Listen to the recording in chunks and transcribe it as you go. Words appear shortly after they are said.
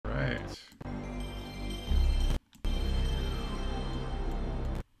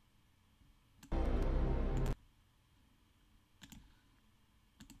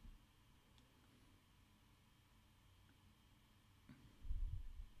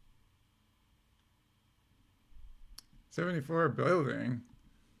74 building?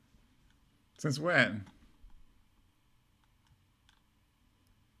 Since when?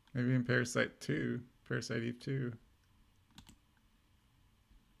 Maybe in Parasite 2. Parasite Eve 2.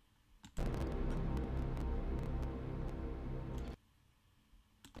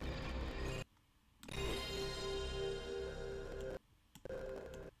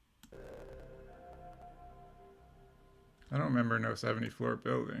 I don't remember no 70th floor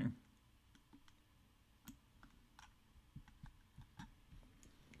building.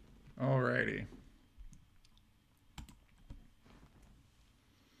 Alrighty.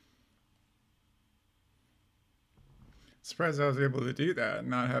 Surprised I was able to do that and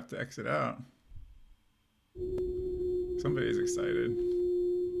not have to exit out. Somebody's excited.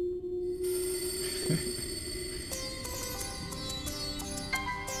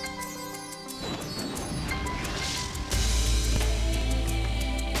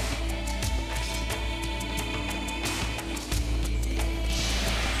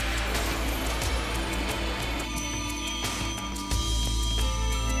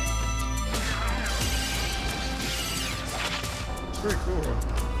 Pretty cool.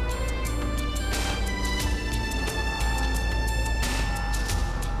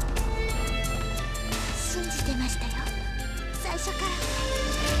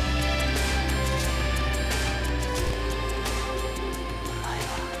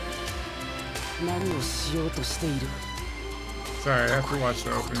 Sorry, I have to watch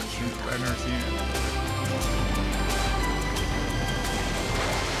the opening stream. I've never seen it.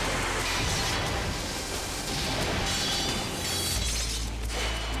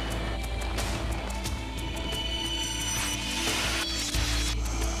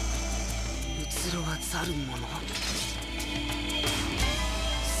 去るもの。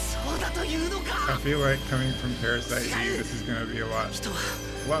そうだというのか。 I feel like coming from Parasite Eve, this is gonna be a lot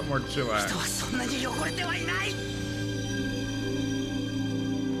more chillax. 人はそんなに汚れてはいない。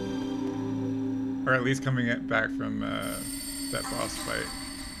 Or at least coming back from that boss fight.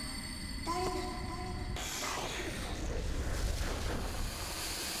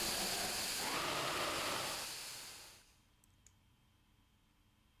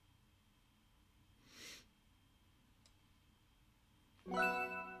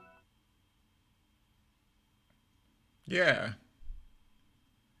 Yeah.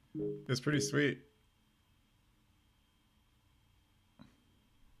 It's pretty sweet.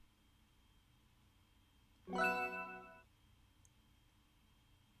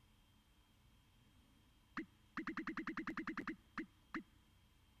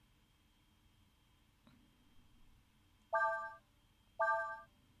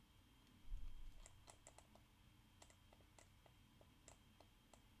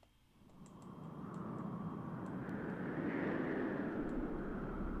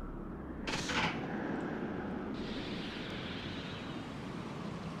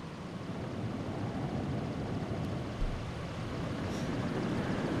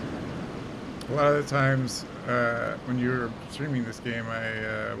 A lot of the times when you were streaming this game,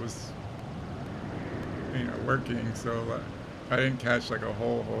 I was, working, so I didn't catch like a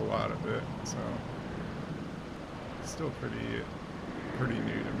whole lot of it. So it's still pretty new to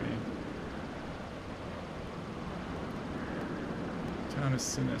me. Town of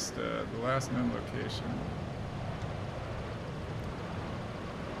Sinista, the last known location.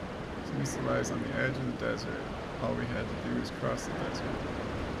 Sinista lies on the edge of the desert. All we had to do was cross the desert.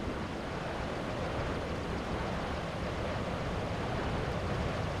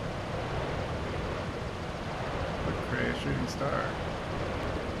 A shooting star.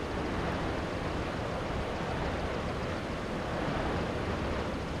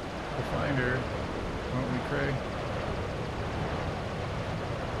 We'll find her, won't we, Craig?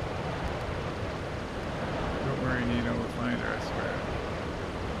 Don't worry, Nino, we'll find her, I swear.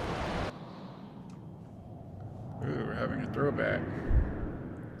 Ooh, we're having a throwback.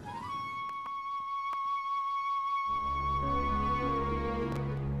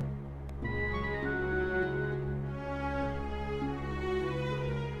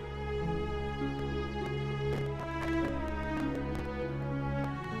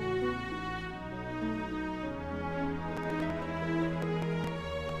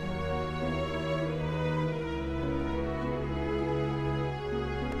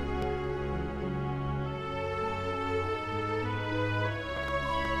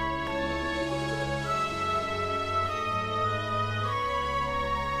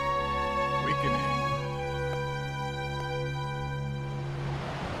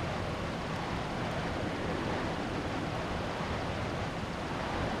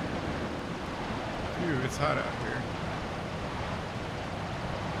 It's hot out here.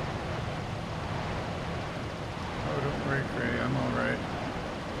 Oh, don't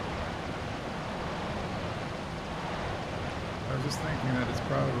just thinking that it's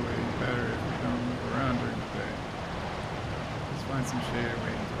probably better if we don't move around during the day. Let's find some shade and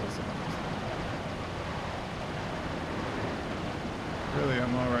wait until the sun goes down. Really,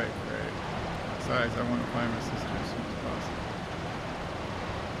 I'm alright, Craig. Besides, I want to find my sister as soon as possible.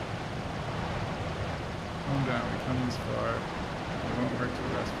 Calm down, we come this far. It won't hurt to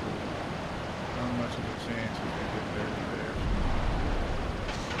rest for a while. Not much of a change if we get there today.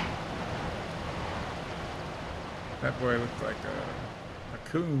 That boy looked like a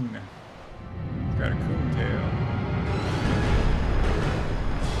coon. He's got a coon tail.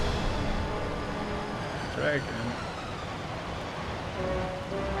 Dragon.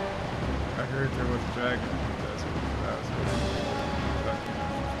 I heard there was a dragon in the desert. That was lucky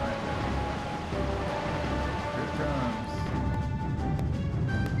enough to find it. Here it comes.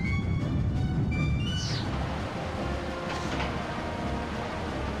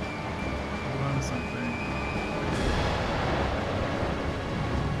 Hold on to something.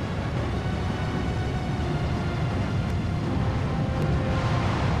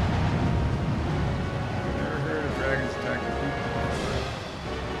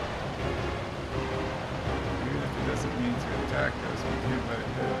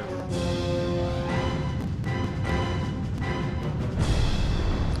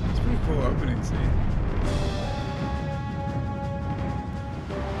 Opening scene.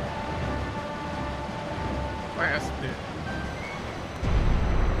 Blast it.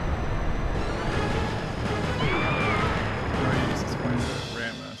 Oh, use this one to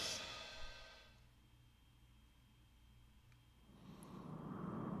ram us.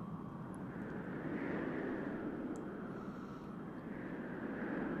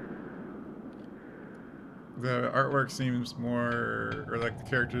 The artwork seems more, or like the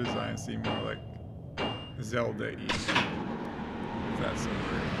character design seem more like Zelda-y, if that's a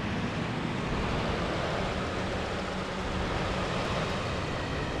word.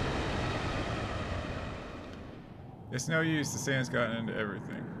 It's no use, the sand's gotten into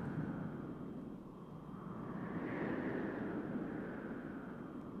everything.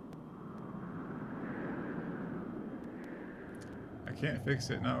 I can't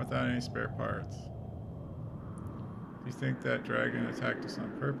fix it, not without any spare parts. Do you think that dragon attacked us on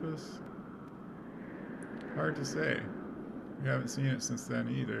purpose? Hard to say. We haven't seen it since then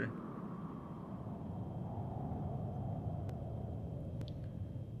either.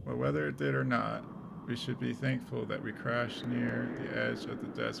 Well, whether it did or not, we should be thankful that we crashed near the edge of the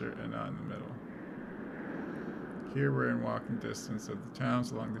desert and not in the middle. Here we're in walking distance of the towns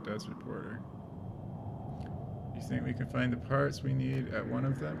along the desert border. You think we can find the parts we need at one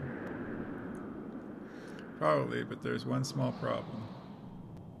of them? Probably, but there's one small problem.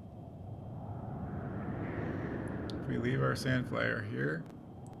 If we leave our sand flyer here,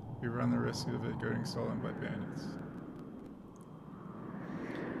 we run the risk of it getting stolen by bandits.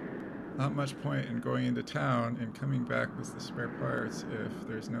 Not much point in going into town and coming back with the spare parts if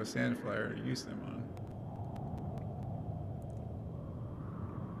there's no sand flyer to use them on.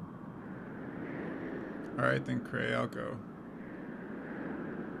 Alright then, Cray, I'll go.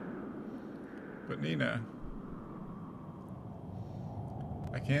 But Nina,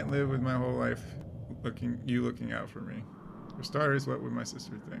 I can't live with my whole life you looking out for me. For starters, what would my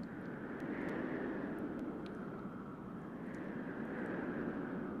sister think?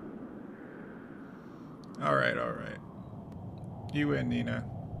 Alright. You win, Nina.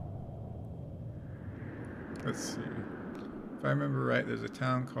 Let's see. If I remember right, there's a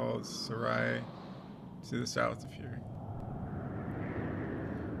town called Sarai to the south of here.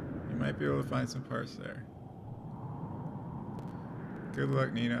 You might be able to find some parts there. Good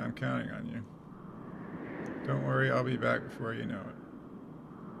luck, Nina. I'm counting on you. Don't worry, I'll be back before you know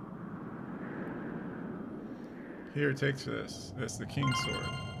it. Here, take this. It's the King's Sword.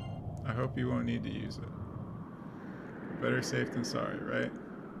 I hope you won't need to use it. Better safe than sorry, right?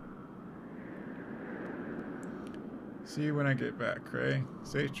 See you when I get back, Cray.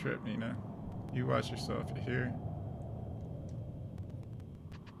 Safe trip, Nina. You watch yourself, you hear?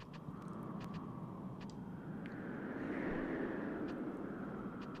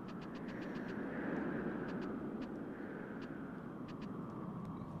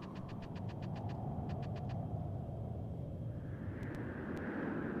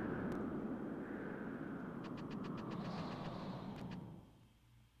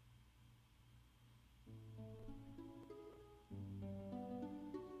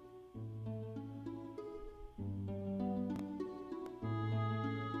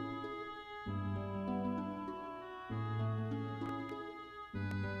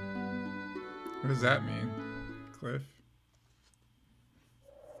 What does that mean, Cliff?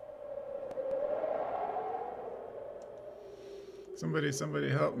 Somebody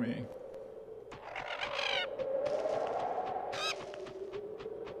help me.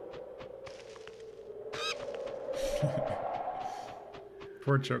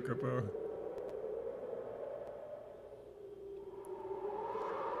 Poor Chocobo.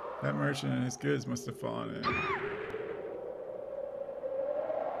 That merchant and his goods must have fallen in.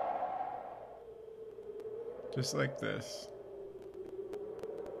 Just like this.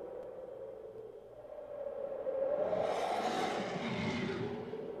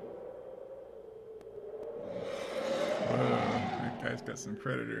 Whoa, that guy's got some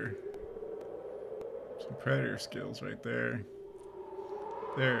predator skills right there.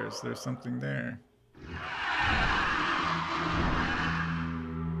 There's something there.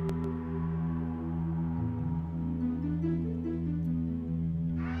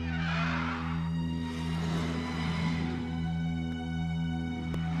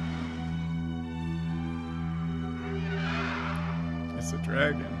 It's a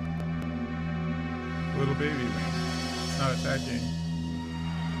dragon. Little baby wing. It's not attacking.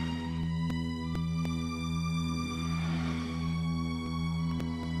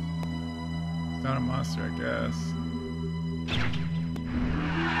 It's not a monster, I guess.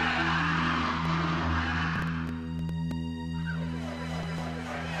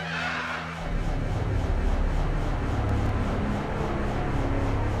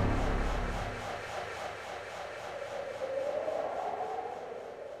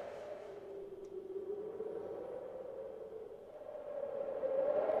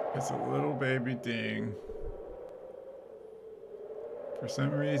 It's a little baby ding. For some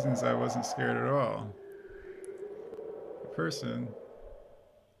reasons, I wasn't scared at all. The person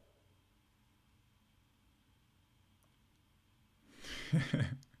If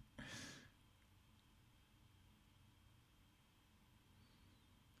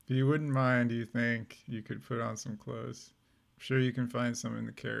you wouldn't mind, do you think you could put on some clothes? I'm sure you can find some in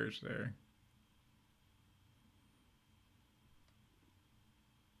the carriage there.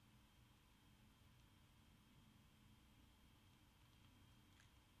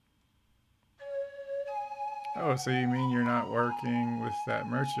 Oh, so you mean you're not working with that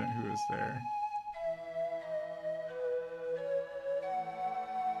merchant who was there?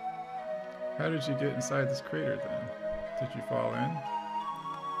 How did you get inside this crater then? Did you fall in?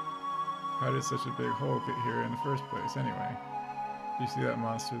 How did such a big hole get here in the first place anyway? Do you see that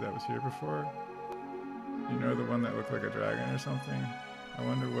monster that was here before? You know, the one that looked like a dragon or something? I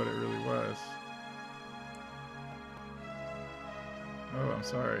wonder what it really was. Oh, I'm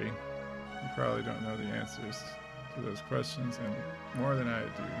sorry. You probably don't know the answers to those questions, and more than I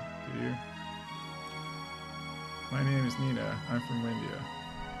do you? My name is Nina. I'm from Windia.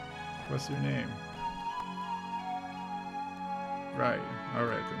 What's your name? Right.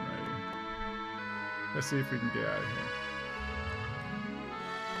 Alright then, Rai. Let's see if we can get out of here.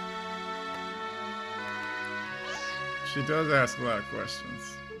 She does ask a lot of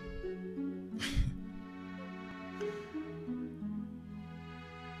questions.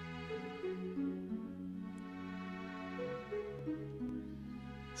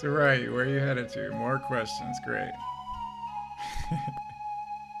 So right, where are you headed to? More questions, great.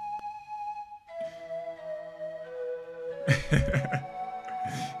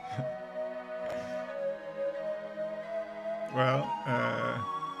 Well,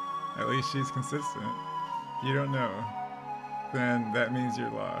 at least she's consistent. You don't know, then that means you're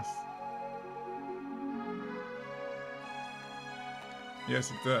lost.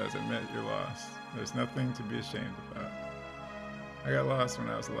 Yes, it does. Admit you're lost. There's nothing to be ashamed about. I got lost when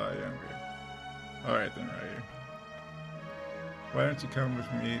I was a lot younger. Alright then, Ryu. Why don't you come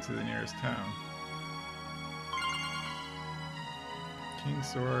with me to the nearest town? King's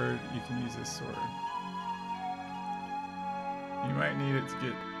sword, you can use this sword. You might need it to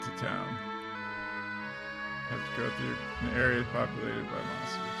get to town. Have to go through an area populated by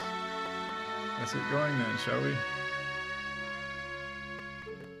monsters. Let's get going then, shall we?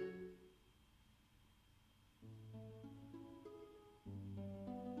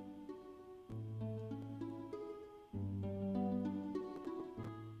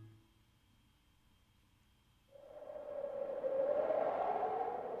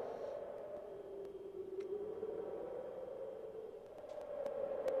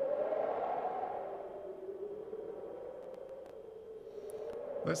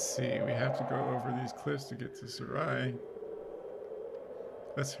 Let's see, we have to go over these cliffs to get to Serai.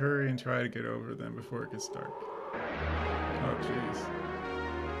 Let's hurry and try to get over them before it gets dark. Oh, jeez.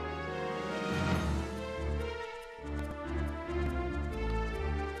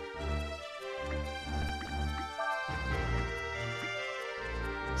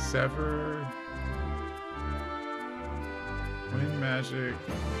 Sever. Wind magic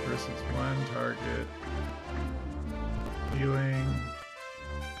versus one target. Healing.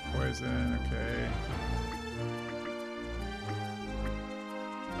 Poison, okay.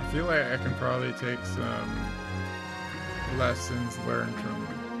 I feel like I can probably take some lessons learned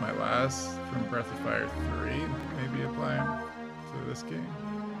from my last, from Breath of Fire 3, maybe apply them to this game.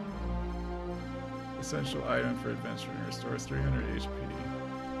 Essential item for adventuring, restores 300 HP.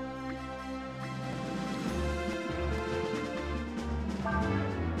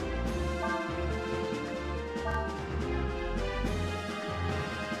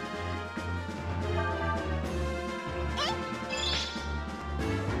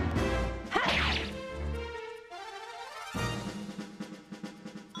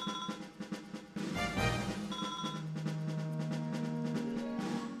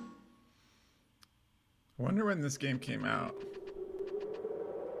 I wonder when this game came out.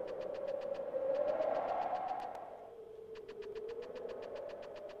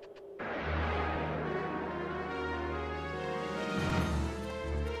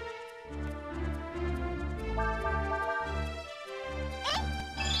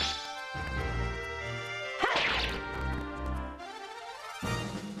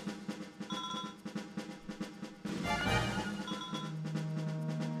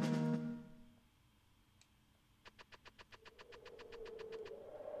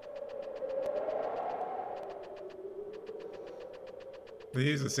 They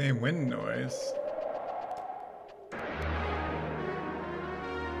use the same wind noise.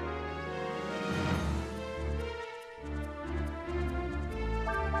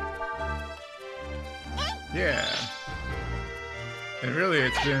 Yeah. And really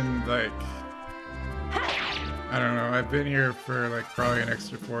it's been like, I don't know, I've been here for like probably an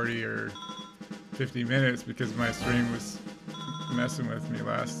extra 40 or 50 minutes because my stream was messing with me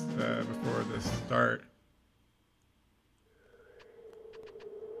before the start.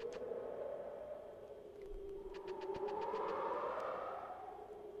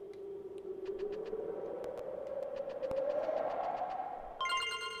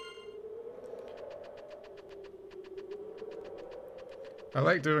 I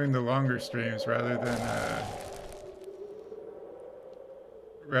like doing the longer streams rather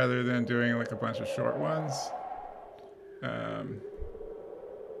than doing like a bunch of short ones.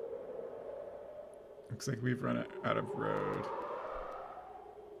 Looks like we've run out of road.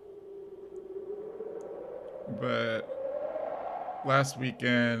 But last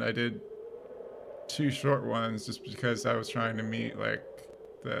weekend I did 2 short ones just because I was trying to meet like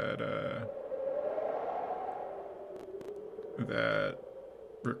that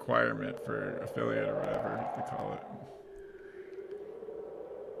requirement for affiliate or whatever they call it.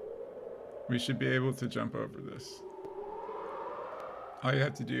 We should be able to jump over this. All you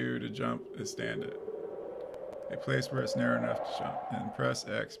have to do to jump is stand it. A place where it's narrow enough to jump, and press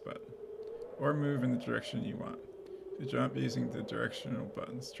X button. Or move in the direction you want. To jump using the directional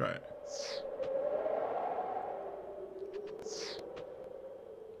buttons. Try it.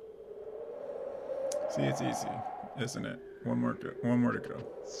 See, it's easy, isn't it? One more to go.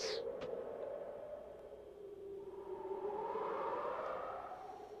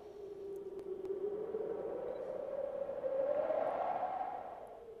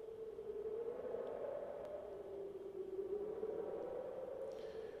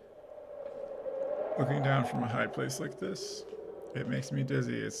 Looking down from a high place like this, it makes me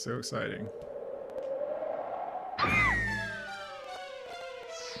dizzy. It's so exciting.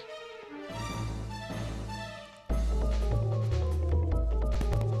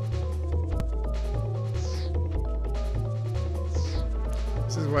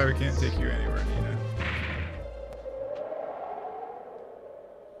 This is why we can't take you anywhere, Nina.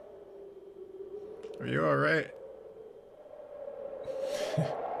 Are you alright?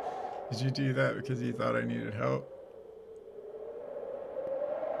 Did you do that because you thought I needed help?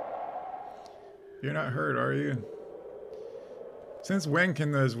 You're not hurt, are you? Since when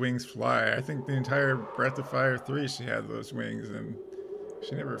can those wings fly? I think the entire Breath of Fire 3 she had those wings and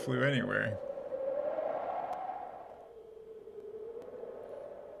she never flew anywhere.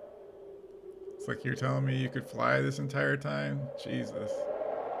 It's like you're telling me you could fly this entire time? Jesus.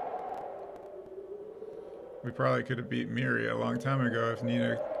 We probably could have beat Miri a long time ago if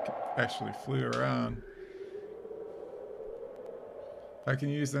Nina actually flew around. I can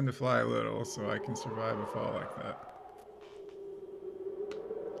use them to fly a little so I can survive a fall like that.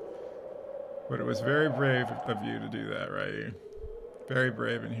 But it was very brave of you to do that, right? Very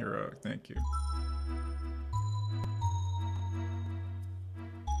brave and heroic. Thank you.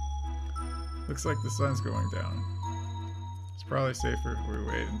 Looks like the sun's going down. It's probably safer if we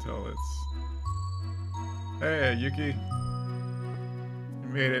wait until it's... Hey, Yuki.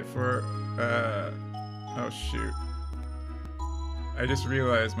 made it for, oh shoot. I just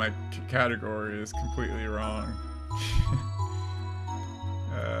realized my category is completely wrong.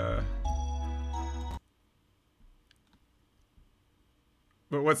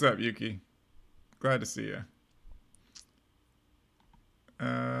 But what's up, Yuki? Glad to see you.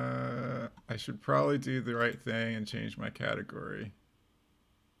 I should probably do the right thing and change my category.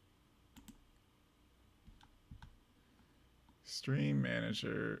 Stream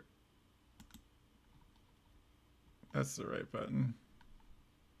manager. That's the right button.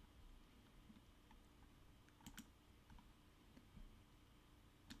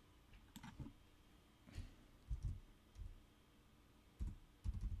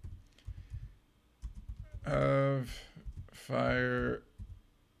 Of Fire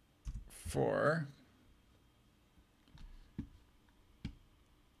 4.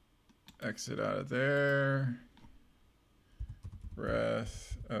 Exit out of there.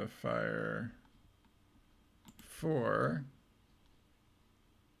 Breath of Fire 4.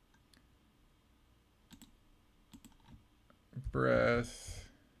 Breath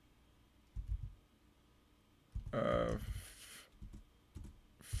of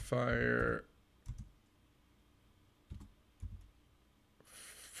Fire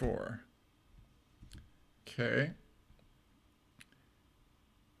 4. Okay.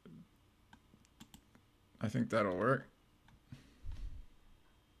 I think that'll work.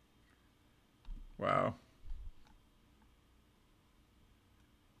 Wow.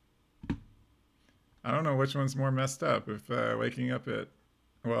 I don't know which one's more messed up. If waking up at,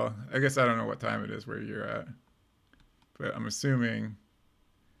 well, I guess I don't know what time it is where you're at, but I'm assuming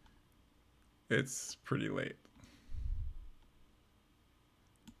it's pretty late.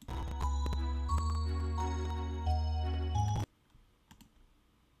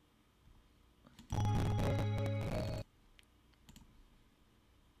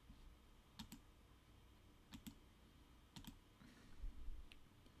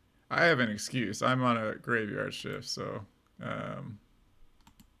 I have an excuse. I'm on a graveyard shift, so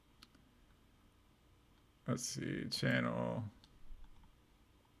let's see, channel.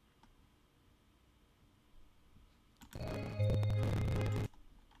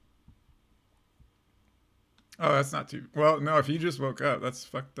 Oh, that's not too well. No, if you just woke up, that's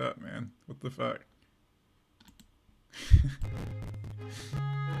fucked up, man. What the fuck?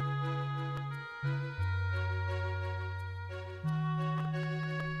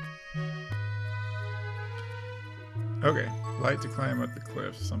 Okay, light to climb up the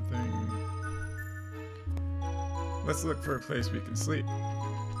cliff. Something. Let's look for a place we can sleep.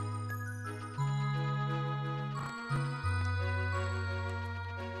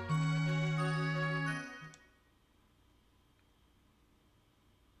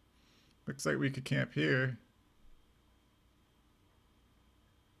 Looks like we could camp here.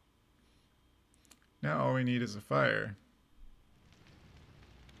 Now all we need is a fire.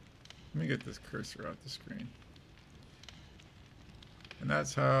 Let me get this cursor off the screen. And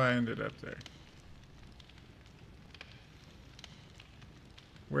that's how I ended up there.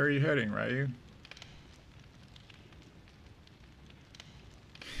 Where are you heading, Ryu?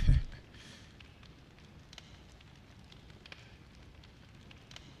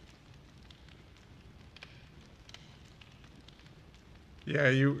 Yeah,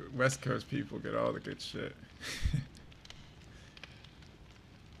 you West Coast people get all the good shit.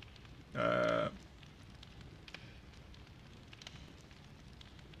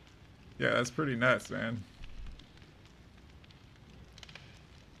 Yeah, that's pretty nuts, man.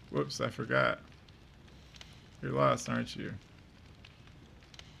 Whoops, I forgot. You're lost, aren't you?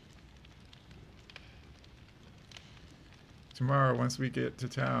 Tomorrow, once we get to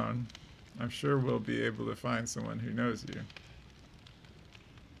town, I'm sure we'll be able to find someone who knows you.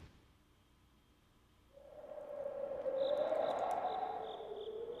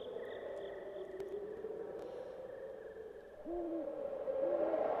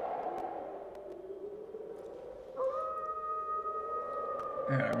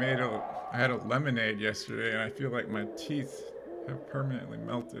 Yeah, I had a lemonade yesterday, and I feel like my teeth have permanently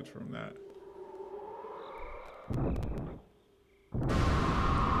melted from that.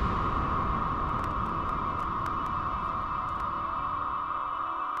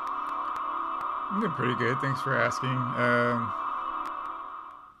 I'm doing pretty good, thanks for asking. I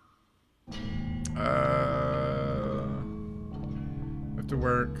have to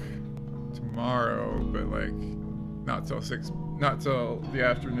work tomorrow, but like not till the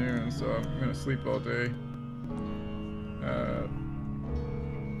afternoon, so I'm gonna sleep all day.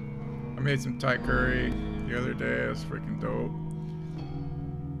 I made some Thai curry the other day. It was freaking dope.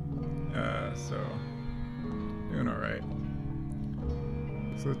 So doing all right.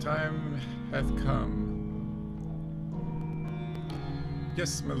 So the time hath come.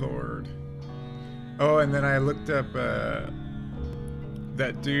 Yes, my lord. Oh, and then I looked up that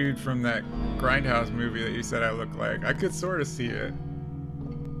dude from that Grindhouse movie that you said I look like. I could sort of see it.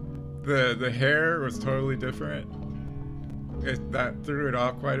 The hair was totally different. That threw it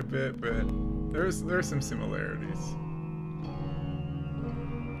off quite a bit, but there's some similarities.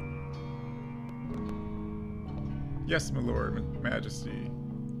 Yes, my lord, majesty.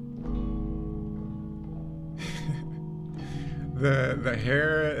 The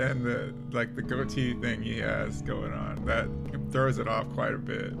hair and the goatee thing he has going on, that throws it off quite a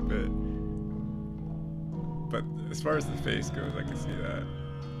bit, but as far as the face goes, I can see that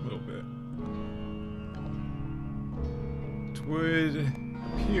a little bit. Twould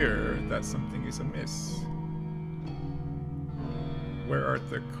appear that something is amiss. Where art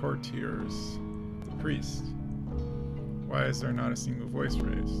the courtiers, the priest? Why is there not a single voice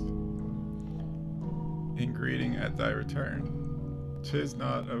raised in greeting at thy return? 'Tis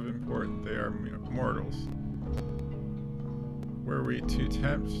not of import, they are mortals. Were we to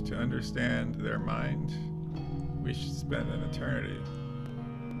attempt to understand their mind, we should spend an eternity.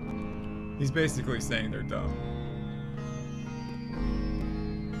 He's basically saying they're dumb.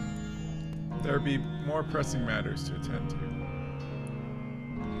 There be more pressing matters to attend to.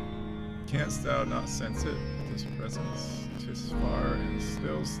 Canst thou not sense it, this presence? 'Tis far and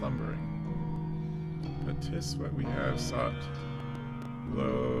still slumbering. But 'tis what we have sought,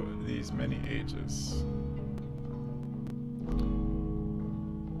 lo, these many ages.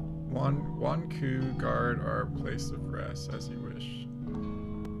 One coup guard our place of rest as you wish.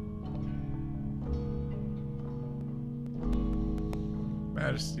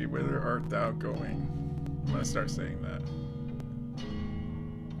 Majesty, whither art thou going? I'm gonna start saying that.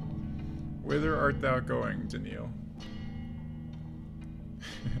 Whither art thou going, Daniil?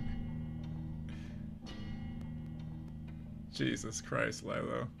 Jesus Christ,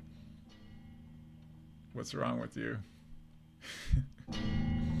 Lilo. What's wrong with you?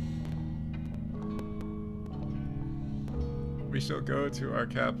 We shall go to our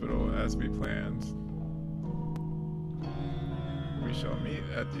capital as we planned. We shall meet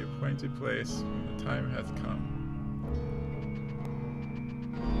at the appointed place when the time hath come.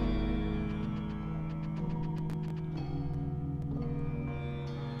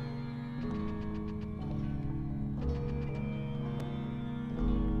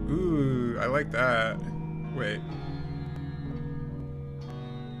 Ooh, I like that. Wait.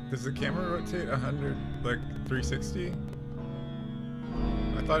 Does the camera rotate 100, like 360?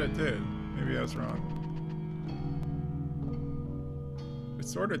 I thought it did. Maybe I was wrong. It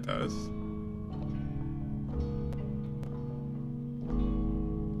sort of does.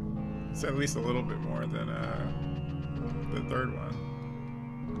 It's at least a little bit more than the third one.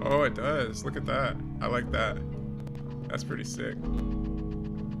 Oh, it does. Look at that. I like that. That's pretty sick.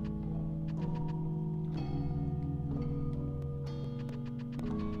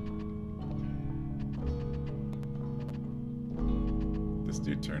 This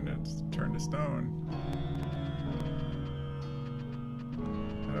dude turned to stone.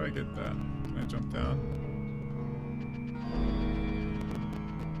 How do I get that? Can I jump down?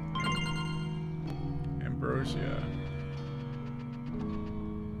 Ambrosia.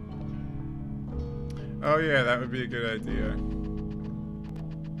 Oh yeah, that would be a good idea.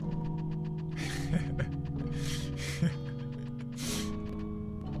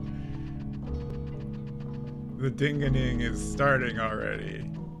 The ding-a-ding is starting already.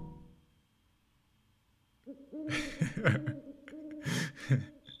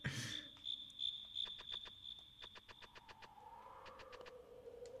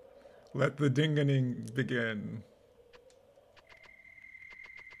 Let the ding-a-ding begin.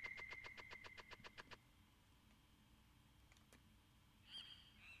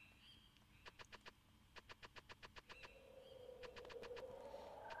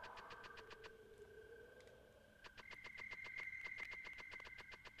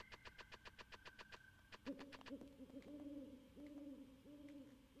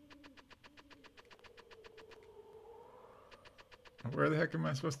 Where the heck am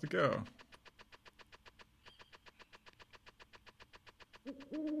I supposed to go?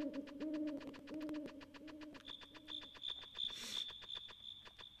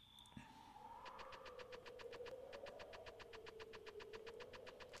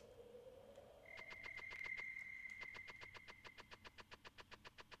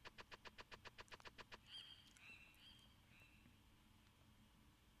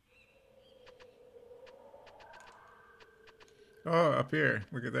 Oh, up here.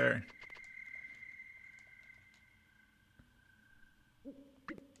 Look at there.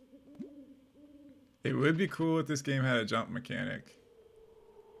 would be cool if this game had a jump mechanic.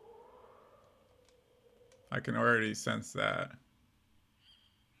 I can already sense that.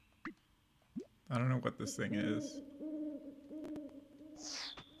 I don't know what this thing is.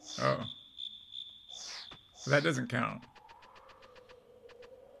 Oh. That doesn't count.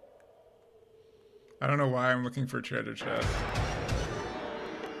 I don't know why I'm looking for treasure chest.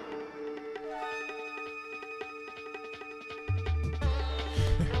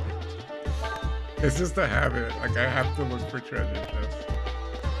 It's just a habit. Like, I have to look for treasure chests.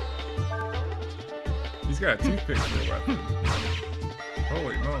 He's got a toothpick for a weapon.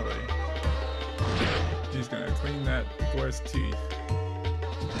 Holy moly. He's gonna clean that boy's teeth.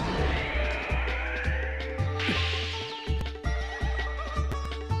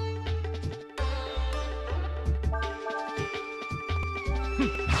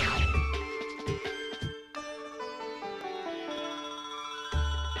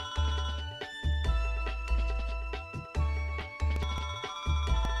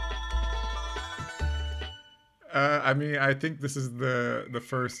 I mean, I think this is the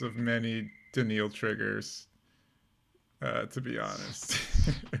first of many Daniil triggers, to be honest.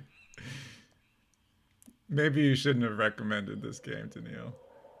 Maybe you shouldn't have recommended this game, Daniil.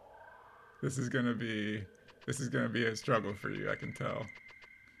 This is gonna be a struggle for you, I can tell.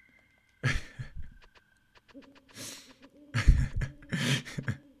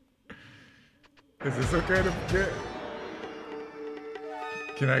 Is this okay to get?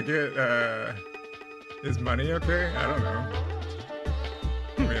 Can I get is money okay? I don't know.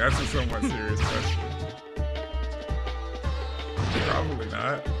 I mean, that's a somewhat serious question. Probably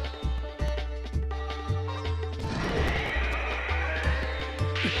not.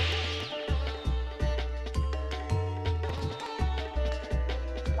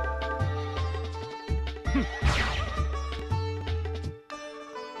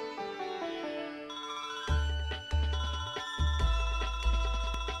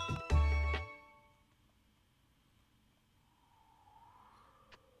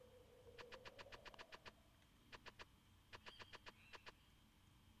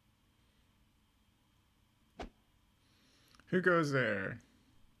 Who goes there?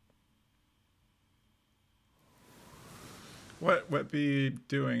 What be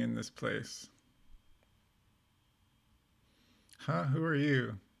doing in this place? Huh? Who are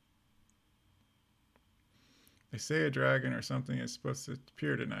you? They say a dragon or something is supposed to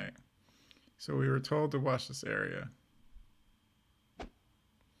appear tonight. So we were told to watch this area. A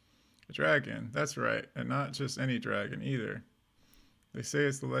dragon, that's right. And not just any dragon either. They say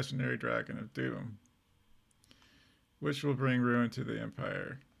it's the legendary dragon of doom, which will bring ruin to the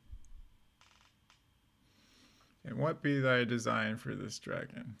empire. And what be thy design for this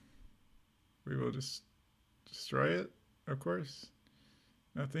dragon? We will just destroy it, of course.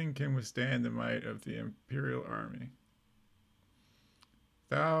 Nothing can withstand the might of the imperial army.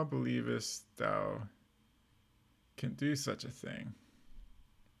 Thou believest thou can do such a thing,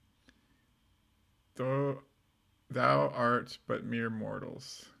 though thou art but mere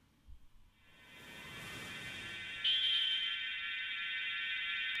mortals.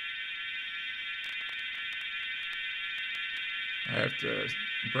 I have to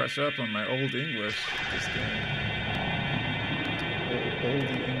brush up on my old English this game.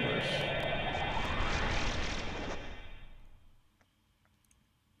 Oldie English.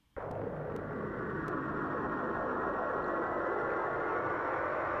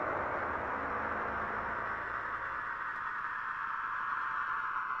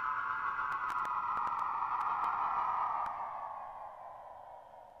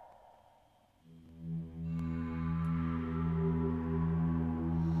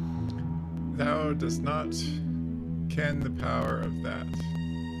 Thou dost not ken the power of that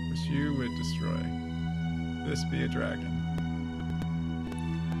which you would destroy. This be a dragon.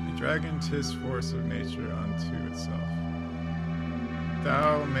 A dragon 'tis force of nature unto itself.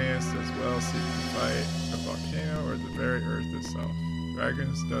 Thou mayest as well seek to fight a volcano or the very earth itself.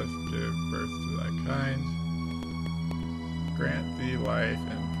 Dragons doth give birth to thy kind, grant thee life,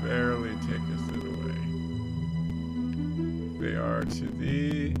 and verily taketh it away. They are to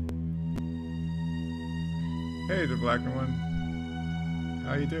thee. Hey, the black one.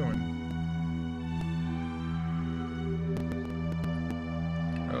 How you doing?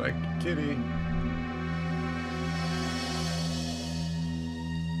 I like kitty.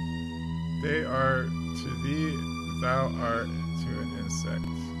 They are to thee, thou art to an insect.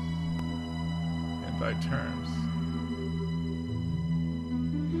 In thy terms.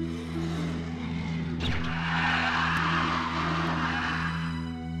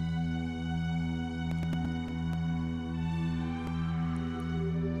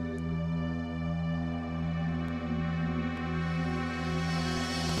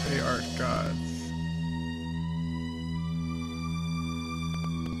 our gods.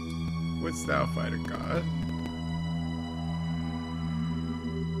 Wouldst thou fight a god?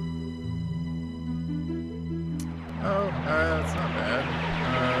 Oh, that's not bad.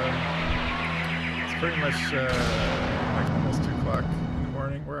 It's pretty much like almost 2 o'clock in the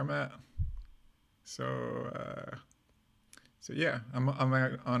morning where I'm at. So yeah, I'm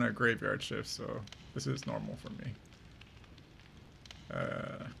on a graveyard shift, so this is normal for me.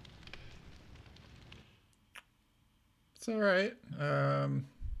 It's all right.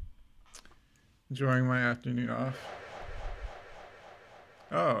 Enjoying my afternoon off.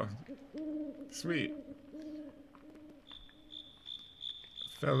 Oh, sweet.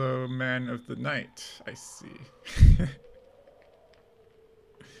 Fellow man of the night, I see.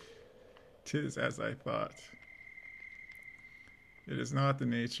 'Tis as I thought. It is not the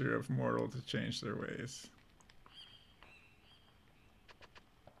nature of mortal to change their ways.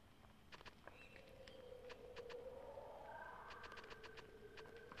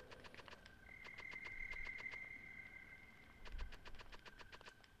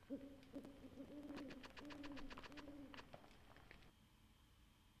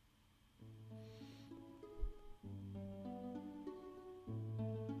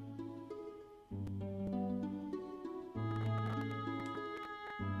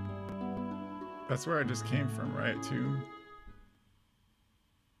 That's where I just came from, right, too?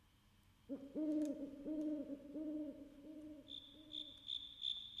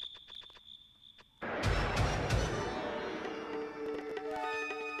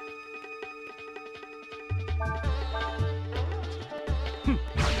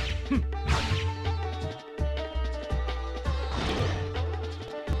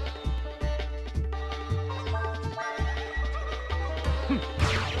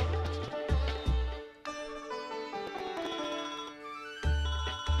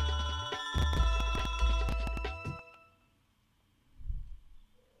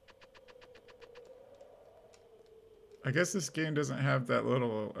 I guess this game doesn't have that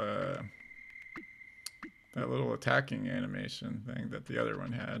little attacking animation thing that the other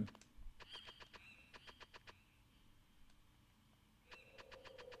one had.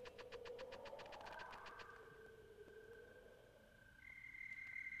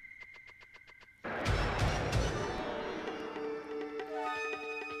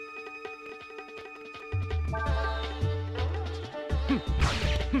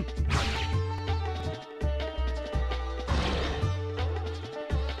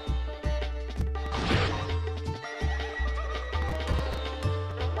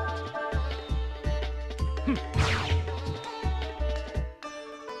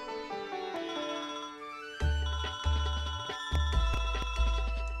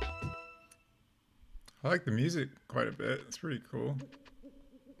 I like the music quite a bit. It's pretty cool.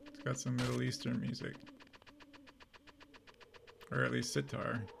 It's got some Middle Eastern music. Or at least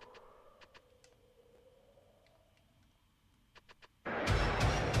sitar.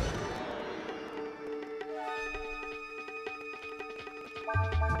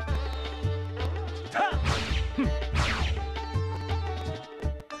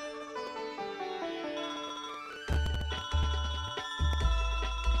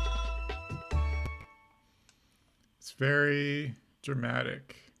 It's very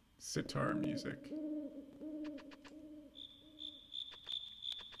dramatic sitar music.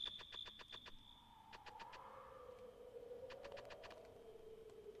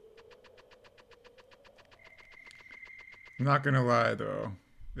 I'm not gonna lie though,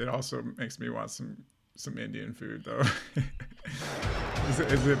 it also makes me want some Indian food though. Is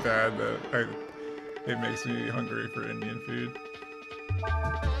it bad that it makes me hungry for Indian food?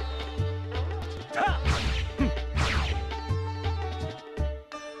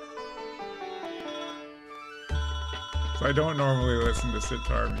 So I don't normally listen to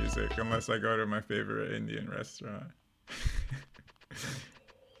sitar music unless I go to my favorite Indian restaurant.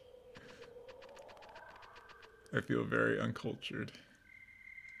 I feel very uncultured.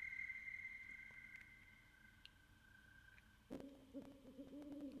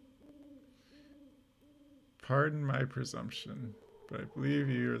 Pardon my presumption, but I believe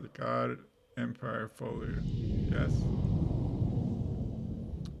you are the god Empire Folu. Yes?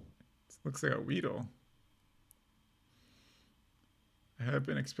 This looks like a Weedle. I have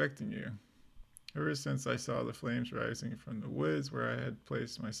been expecting you, ever since I saw the flames rising from the woods where I had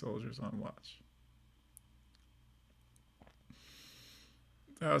placed my soldiers on watch.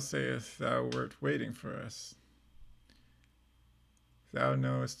 Thou sayest thou wert waiting for us. Thou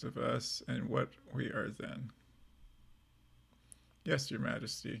knowest of us and what we are then. Yes, your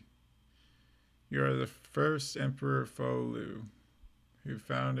majesty. You are the first Emperor Folu. who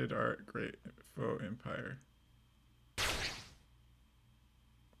founded our grateful empire.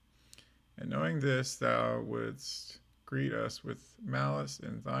 And knowing this, thou wouldst greet us with malice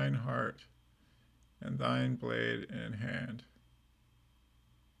in thine heart and thine blade in hand.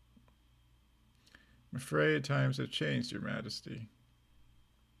 I'm afraid times have changed, your majesty.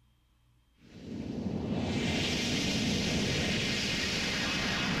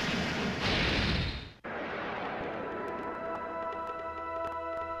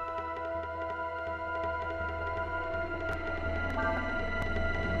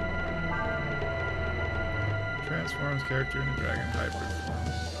 Transforms character into dragon hybrid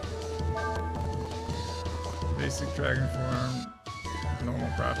form. Basic dragon form, normal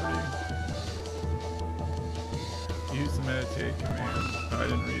property. Use the meditate command. Oh, I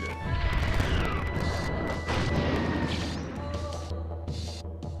didn't read it.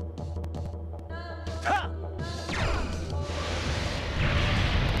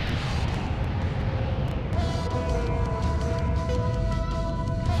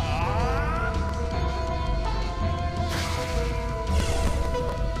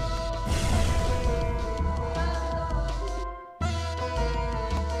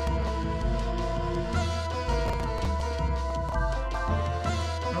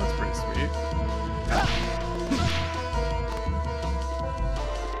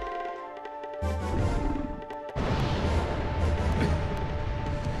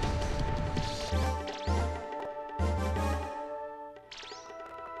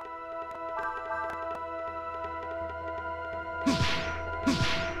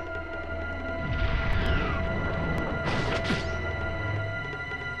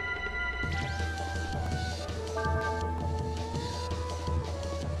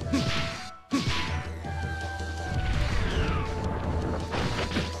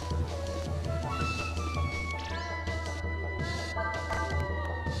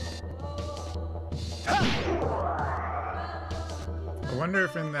 I wonder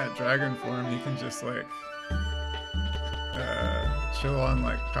if in that dragon form you can just like chill on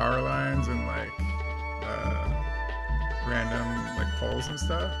like power lines and like random like poles and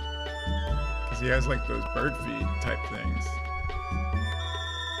stuff, because he has like those bird feed type things.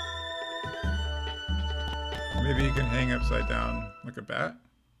 Maybe you can hang upside down like a bat.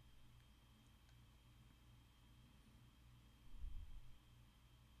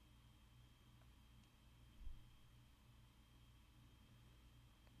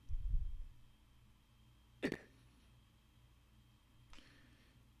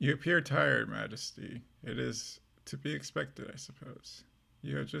 You appear tired, Majesty. It is to be expected, I suppose.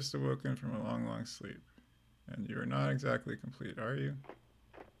 You have just awoken from a long, long sleep, and you are not exactly complete, are you?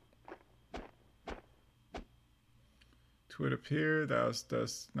 'Twould appear thou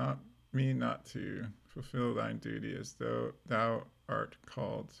dost not mean not to fulfill thine duty as though thou art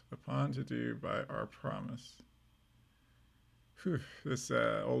called upon to do by our promise. Whew, this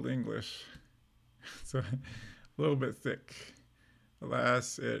Old English. It's a little bit thick.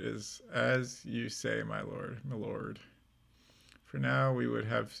 Alas, it is as you say, my lord. For now we would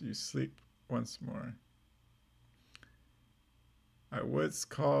have you sleep once more. I wouldst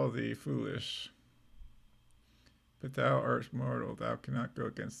call thee foolish, but thou art mortal, thou cannot go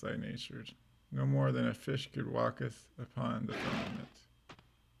against thy nature, no more than a fish could walketh upon the firmament.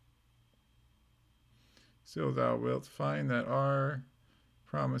 Still thou wilt find that our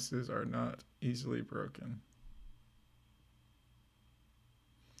promises are not easily broken.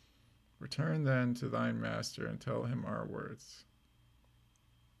 Return then to thine master and tell him our words.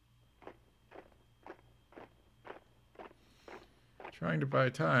 Trying to buy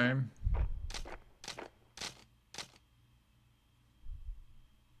time.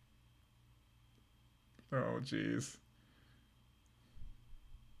 Oh, geez.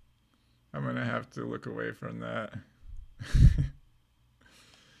 I'm gonna have to look away from that.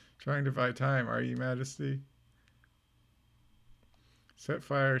 Trying to buy time, are you, Majesty? Set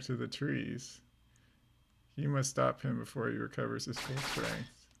fire to the trees. You must stop him before he recovers his full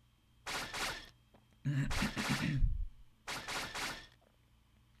strength.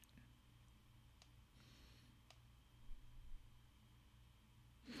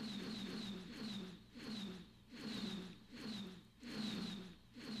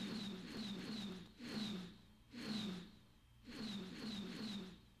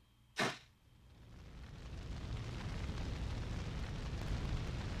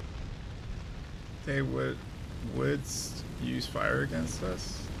 They wouldst use fire against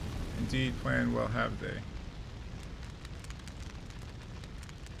us? Indeed, planned well have they.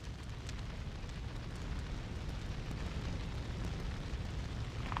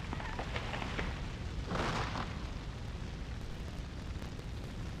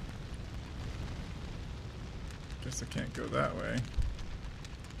 Guess I can't go that way.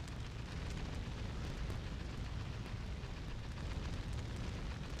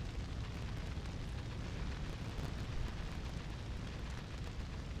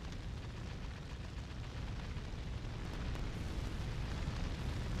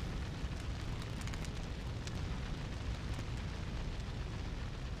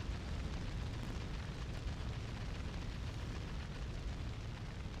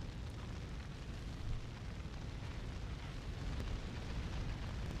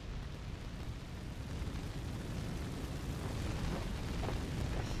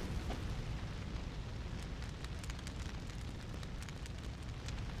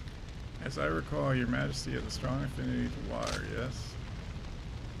 As I recall, Your Majesty has a strong affinity to water, yes?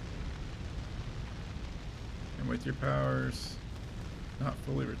 And with your powers not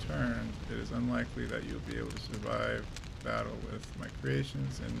fully returned, it is unlikely that you'll be able to survive battle with my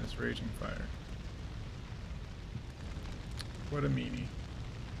creations in this raging fire. What a meanie.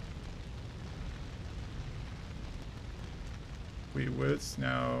 We wouldst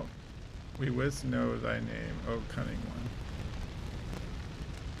know thy name, O cunning one.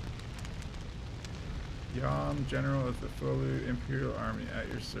 Yam, General of the Folu Imperial Army, at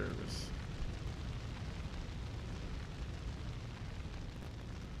your service.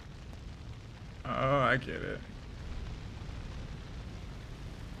 Oh, I get it.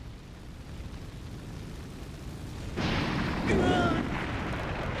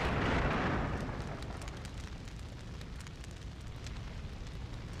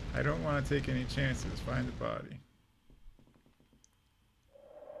 I don't want to take any chances. Find the body.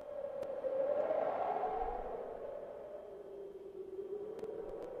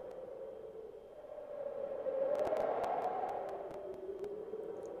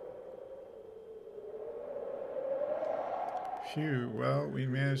 Phew, well, we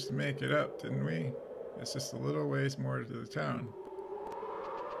managed to make it up, didn't we? It's just a little ways more to the town.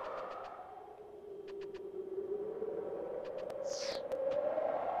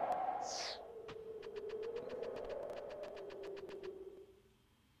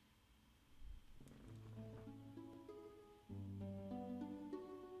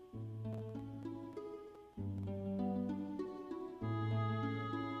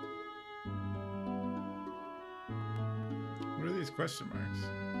 What are these question marks?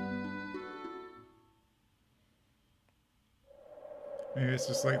 Maybe it's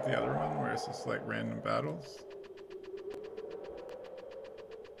just like the other one where it's just like random battles.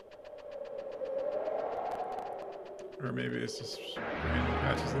 Or maybe it's just random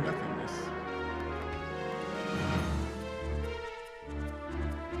patches of nothingness.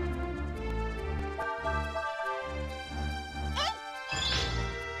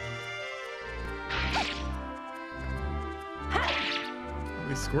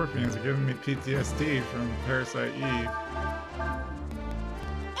 These scorpions are giving me PTSD from Parasite Eve.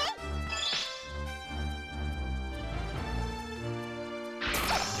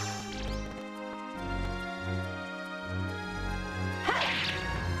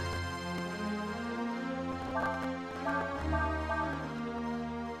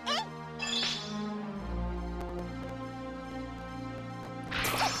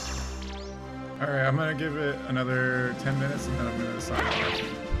 Alright, I'm gonna give it another 10 minutes and then I'm gonna sign off.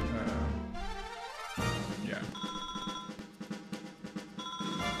 Yeah.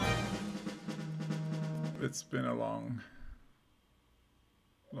 It's been a long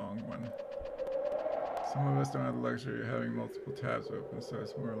one. Some of us don't have the luxury of having multiple tabs open, so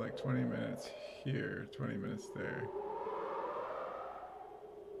it's more like 20 minutes here, 20 minutes there.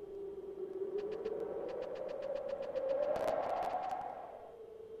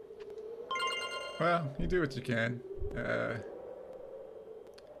 Well, you do what you can. I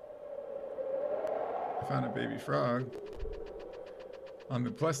found a baby frog. On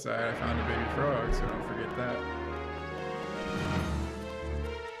the plus side, I found a baby frog, so don't forget that.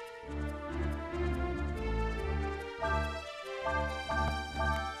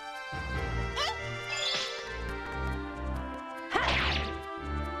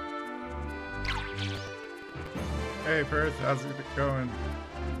 Hey Perth, how's it going?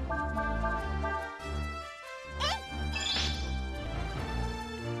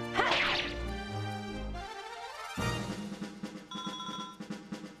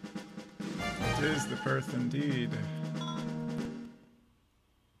 It is the Perth indeed.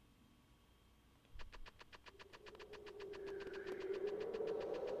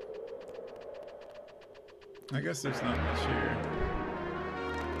 I guess there's not much here.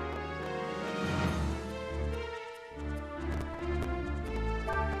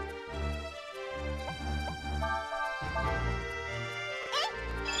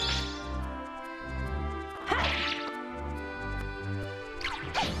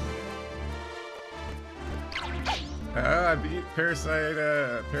 I beat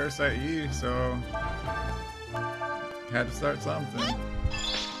Parasite E, so had to start something.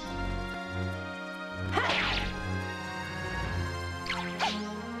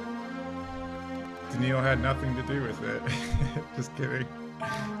 Daniil had nothing to do with it. Just kidding.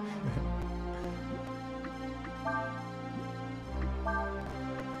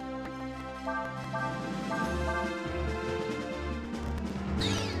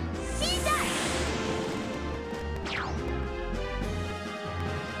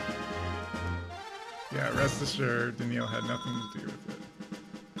 Yeah, rest assured, Daniil had nothing to do with it.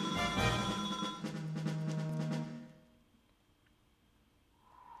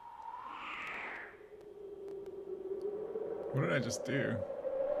 What did I just do?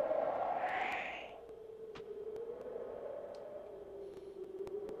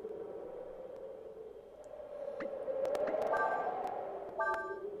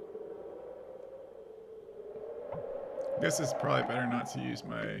 I guess it's probably better not to use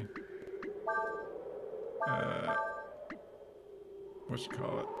my what you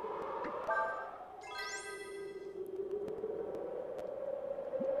call it?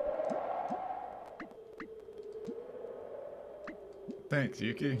 Thanks,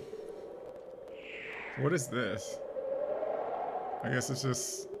 Yuki. What is this? I guess it's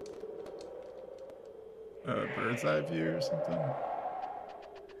just a bird's eye view or something.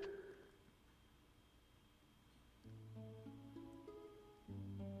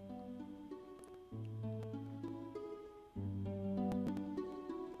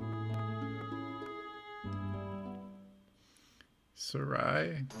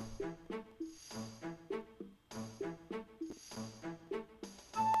 Sarai?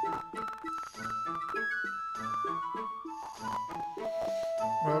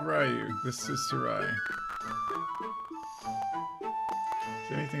 Well, Ryu, this is Sarai.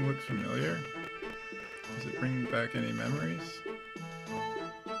 Does anything look familiar? Does it bring back any memories?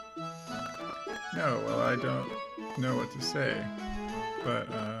 No, well, I don't know what to say, but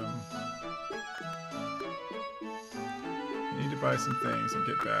I need to buy some things and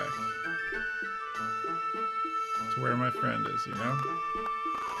get back to where my friend is, you know?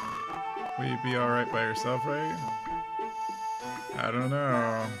 Will you be alright by yourself, Ryu? I don't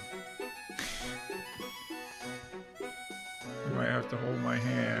know. You might have to hold my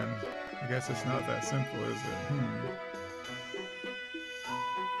hand. I guess it's not that simple, is it?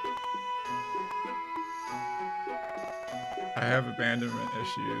 I have abandonment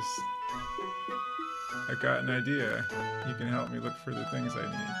issues. I got an idea. You can help me look for the things I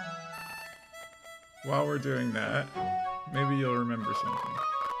need. While we're doing that, maybe you'll remember something.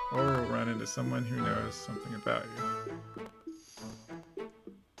 Or we'll run into someone who knows something about you.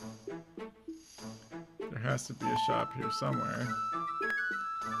 There has to be a shop here somewhere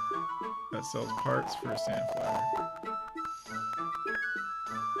that sells parts for a sandflower.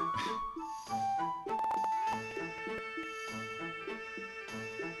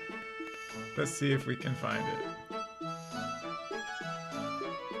 Let's see if we can find it.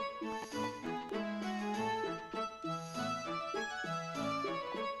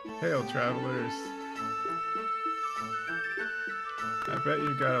 Hail, travelers. I bet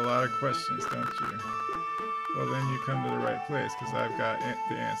you got a lot of questions, don't you? Well, then you come to the right place, because I've got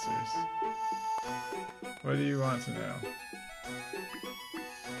the answers. What do you want to know?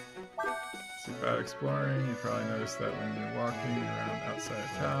 It's about exploring. You probably noticed that when you're walking around outside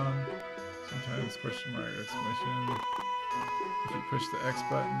of town. Sometimes question mark exclamation. If you push the X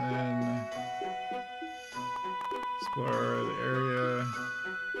button, then explore the area.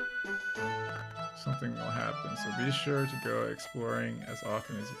 Something will happen, so be sure to go exploring as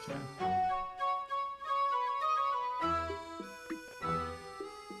often as you can.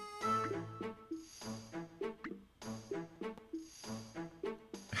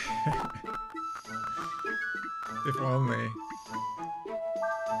 If only.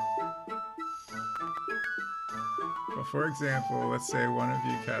 Well, for example, let's say one of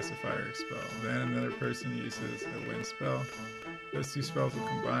you casts a fire spell, then another person uses a wind spell. Those two spells will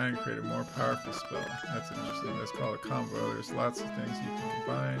combine and create a more powerful spell. That's interesting. That's called a combo. There's lots of things you can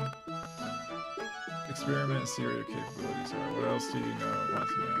combine. Experiment and see what your capabilities are. What else do you want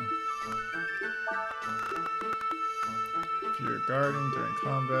to know? If you're guarding during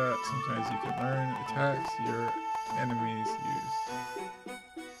combat, sometimes you can learn attacks your enemies use.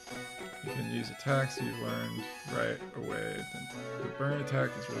 You can use attacks you learned right away. The burn attack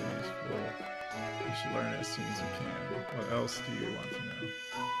is really useful. You should learn it as soon as you can. What else do you want to know?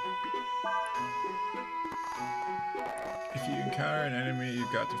 If you encounter an enemy,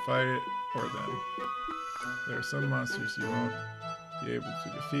 you've got to fight it or them. There are some monsters you won't be able to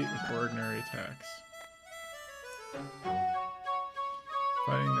defeat with ordinary attacks.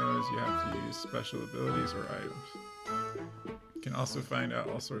 Fighting those, you have to use special abilities or items. You can also find out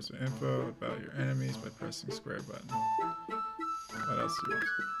all sorts of info about your enemies by pressing square button. What else do you want?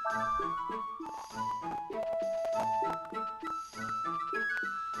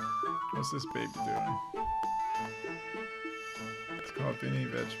 What's this baby doing? It's called Vinny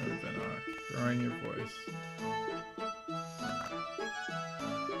Veg from Vinnock. Growing your voice.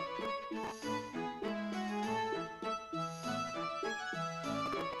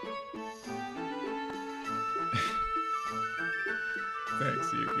 Thanks,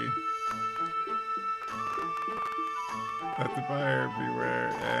 Yuki. Let the buyer beware,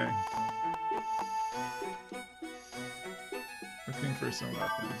 eh? Looking for some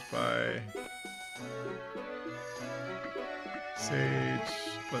weapons. Buy sage,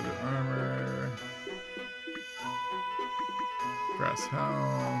 leather armor, brass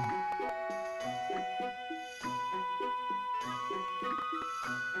helm.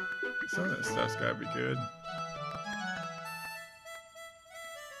 Some of this stuff's gotta be good.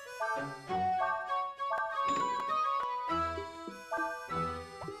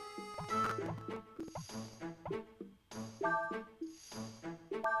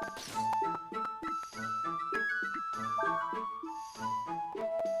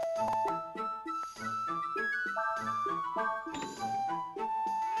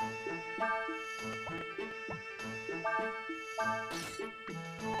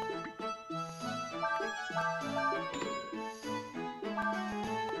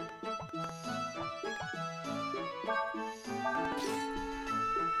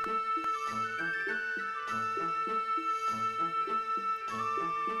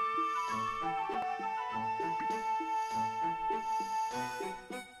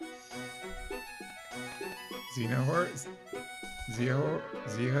 Xenohort?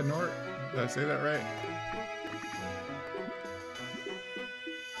 Xehanort? Did I say that right?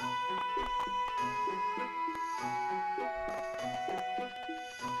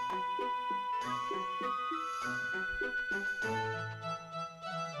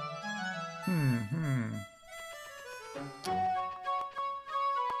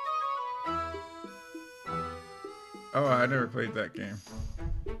 Oh, I never played that game.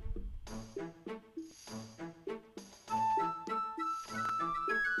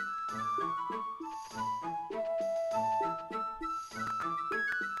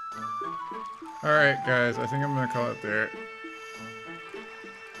 Alright, guys, I think I'm gonna call it there.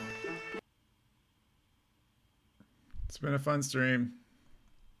 It's been a fun stream.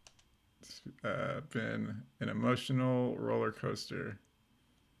 It's been an emotional roller coaster.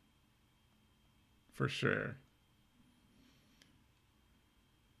 For sure.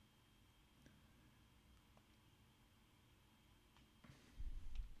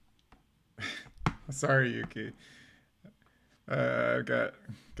 Sorry, Yuki. I've got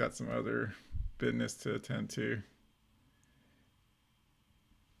some other business to attend to.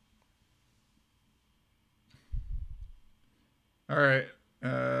 All right.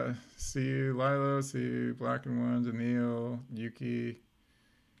 See you, Lilo. See you, Black and One, Daniil, Yuki. I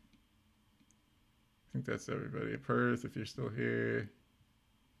think that's everybody. Perth, if you're still here.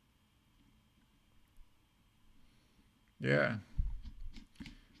 Yeah.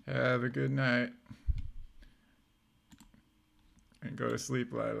 Have a good night. And go to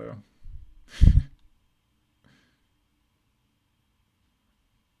sleep, Lilo.